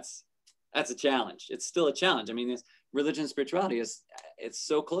that's a challenge. It's still a challenge. I mean, this religion and spirituality it's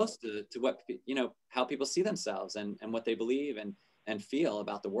so close to what, you know, how people see themselves and what they believe and feel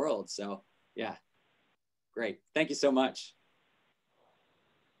about the world. So yeah, great. Thank you so much.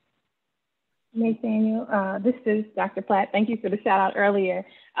 Nathaniel, this is Dr. Platt. Thank you for the shout out earlier.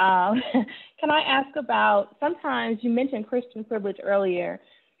 Can I ask about, sometimes you mentioned Christian privilege earlier.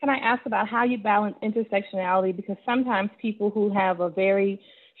 Can I ask about how you balance intersectionality? Because sometimes people who have a very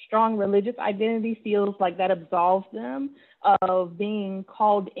strong religious identity feels like that absolves them of being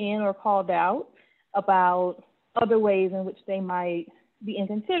called in or called out about other ways in which they might be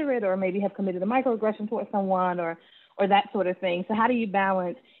inconsiderate or maybe have committed a microaggression towards someone or that sort of thing. So how do you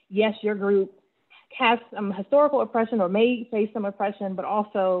balance, yes, your group has some historical oppression or may face some oppression, but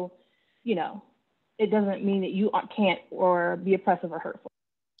also, you know, it doesn't mean that you can't or be oppressive or hurtful?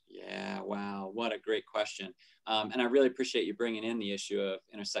 Yeah, wow, what a great question. And I really appreciate you bringing in the issue of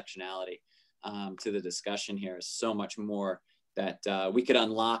intersectionality to the discussion here. So much more that we could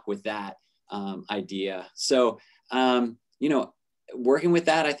unlock with that idea. So, you know, working with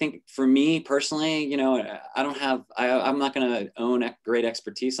that, I think for me personally, you know, I'm not going to own great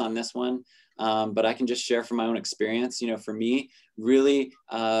expertise on this one, but I can just share from my own experience. You know, for me, really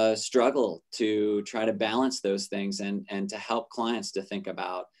struggle to try to balance those things and to help clients to think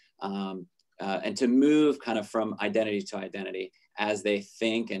about and to move kind of from identity to identity as they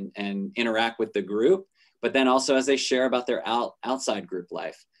think and interact with the group, but then also as they share about their outside group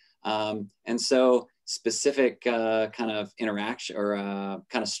life. And so specific kind of interaction or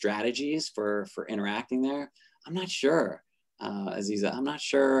kind of strategies for interacting there, I'm not sure, Aziza, I'm not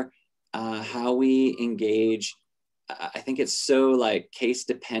sure how we engage. I think it's so like case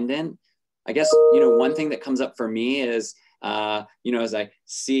dependent. I guess, you know, one thing that comes up for me is, you know, as I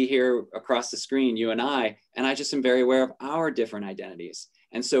see here across the screen, you and I just am very aware of our different identities.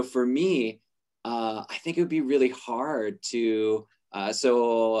 And so for me, I think it would be really hard to,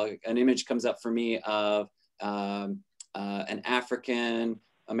 so an image comes up for me of an African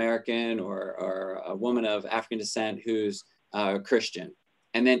American or a woman of African descent who's Christian,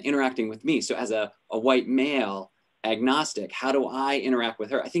 and then interacting with me. So as a white male agnostic, how do I interact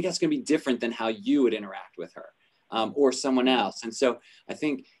with her? I think that's going to be different than how you would interact with her. Or someone else. And so I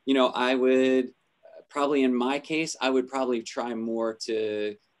think, you know, I would probably, in my case, I would probably try more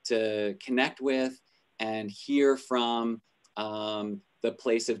to connect with and hear from the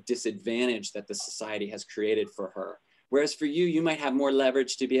place of disadvantage that the society has created for her. Whereas for you, you might have more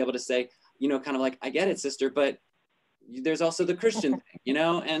leverage to be able to say, you know, kind of like, I get it, sister, but there's also the Christian thing, you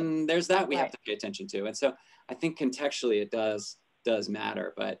know, and there's that we have to pay attention to. And so I think contextually it does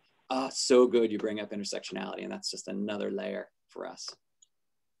matter, but so good you bring up intersectionality, and that's just another layer for us.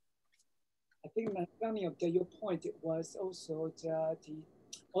 I think Nathaniel, your point was also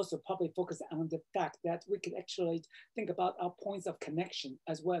also probably focus on the fact that we could actually think about our points of connection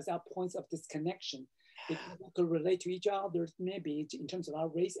as well as our points of disconnection. Because we could relate to each other, maybe in terms of our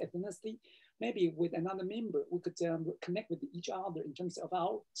race, ethnicity, maybe with another member, we could connect with each other in terms of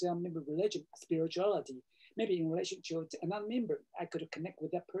our maybe religion, spirituality. Maybe in relation to another member, I could connect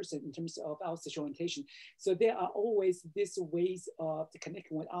with that person in terms of our sexual orientation. So there are always these ways of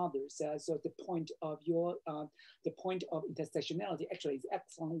connecting with others. So the point of the point of intersectionality actually is an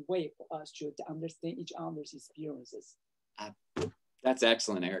excellent way for us to understand each other's experiences. That's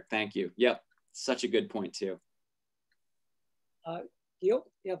excellent, Eric. Thank you. Yep, such a good point too. Gil,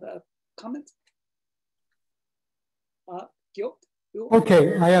 you have a comment? Gil?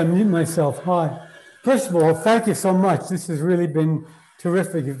 Okay, I unmute myself. Hi. First of all, thank you so much. This has really been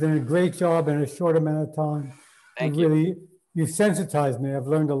terrific. You've done a great job in a short amount of time. Thank you. You've sensitized me. I've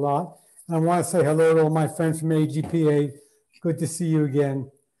learned a lot. And I want to say hello to all my friends from AGPA. Good to see you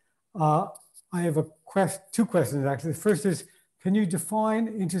again. I have two questions, actually. The first is, can you define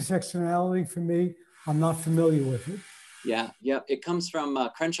intersectionality for me? I'm not familiar with it. Yeah, it comes from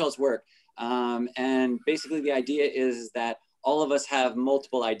Crenshaw's work. And basically the idea is that all of us have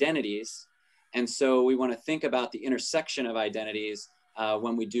multiple identities. And so we want to think about the intersection of identities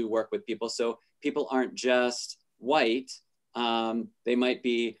when we do work with people. So people aren't just white. They might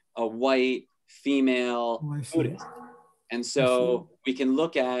be a white female Buddhist. And so we can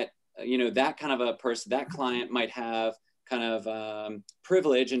look at, that kind of a person, that client might have kind of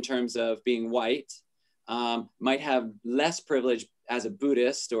privilege in terms of being white, might have less privilege as a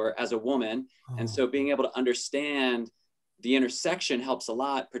Buddhist or as a woman. And so being able to understand the intersection helps a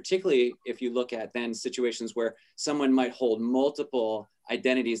lot, particularly if you look at then situations where someone might hold multiple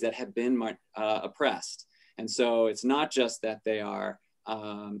identities that have been oppressed. And so it's not just that they are,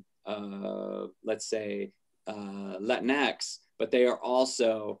 let's say, Latinx, but they are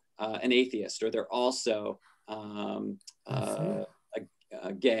also an atheist, or they're also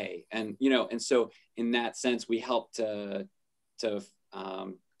gay. And, and so in that sense, we help to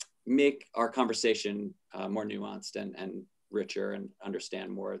make our conversation more nuanced and richer, and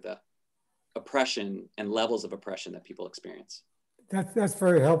understand more of the oppression and levels of oppression that people experience. That's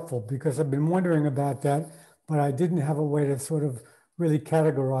very helpful, because I've been wondering about that, but I didn't have a way to sort of really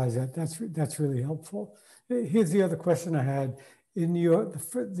categorize that. That's really helpful. Here's the other question I had. In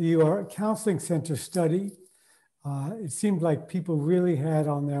your counseling center study, it seemed like people really had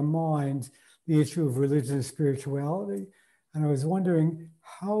on their minds the issue of religion and spirituality. And I was wondering,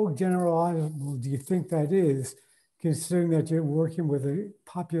 how generalizable do you think that is, considering that you're working with a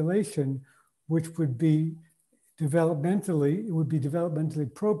population which would be developmentally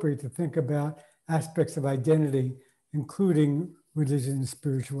appropriate to think about aspects of identity, including religion and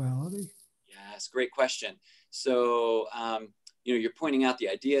spirituality? Yes, great question. So, you're pointing out the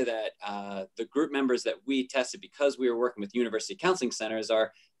idea that the group members that we tested, because we were working with university counseling centers,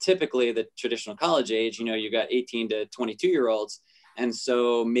 are typically the traditional college age. You got 18 to 22-year-olds. And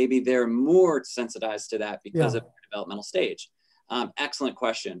so maybe they're more sensitized to that because of their developmental stage. Excellent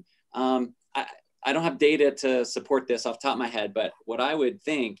question. I don't have data to support this off the top of my head, but what I would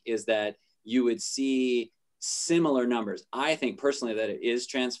think is that you would see similar numbers. I think personally that it is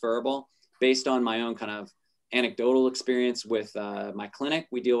transferable based on my own kind of anecdotal experience with my clinic.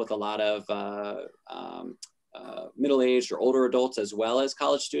 We deal with a lot of middle-aged or older adults as well as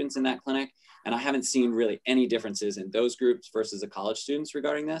college students in that clinic. And I haven't seen really any differences in those groups versus the college students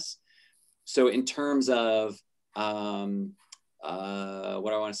regarding this. So in terms of what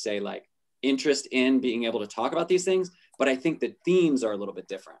I want to say, like interest in being able to talk about these things, but I think the themes are a little bit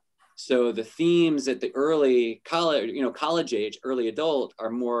different. So the themes at the early college age, early adult,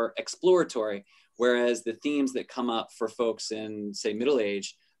 are more exploratory, whereas the themes that come up for folks in, say, middle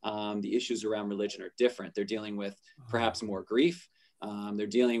age, the issues around religion are different. They're dealing with perhaps more grief. They're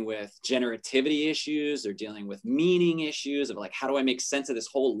dealing with generativity issues. They're dealing with meaning issues of like, how do I make sense of this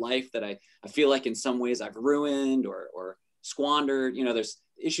whole life that I feel like in some ways I've ruined or squandered? There's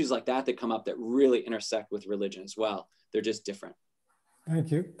issues like that that come up that really intersect with religion as well. They're just different.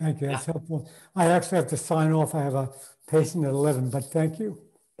 Thank you. That's helpful. I actually have to sign off. I have a patient at 11, but thank you.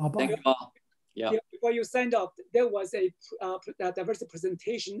 Bye-bye. Thank you all. Yeah. Before you signed off, there was a diversity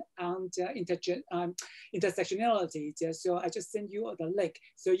presentation on intersectionality. So I just sent you the link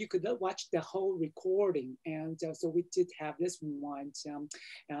so you could watch the whole recording. And so we did have this one,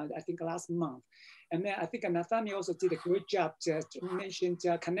 I think last month. And then I think Nathaniel also did a great job to mention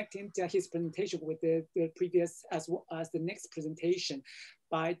connecting his presentation with the previous as well as the next presentation.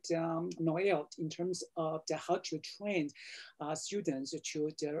 by Noel in terms of how to train students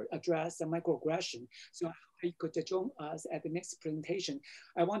to address microaggression. So you could join us at the next presentation.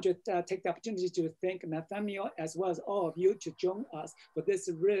 I want to take the opportunity to thank Nathaniel as well as all of you to join us for this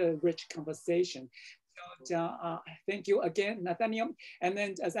really rich conversation. So, thank you again, Nathaniel. And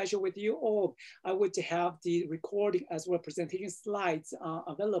then as I share with you all, I would have the recording as well presentation slides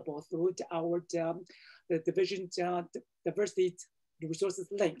available through our the division diversity resources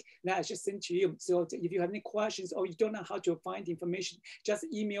link that I just sent to you. So if you have any questions or you don't know how to find information, just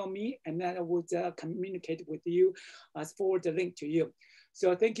email me and then I would communicate with you, forward the link to you.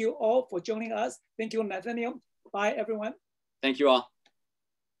 So thank you all for joining us. Thank you, Nathaniel. Bye, everyone. Thank you all.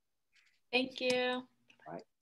 Thank you. Bye.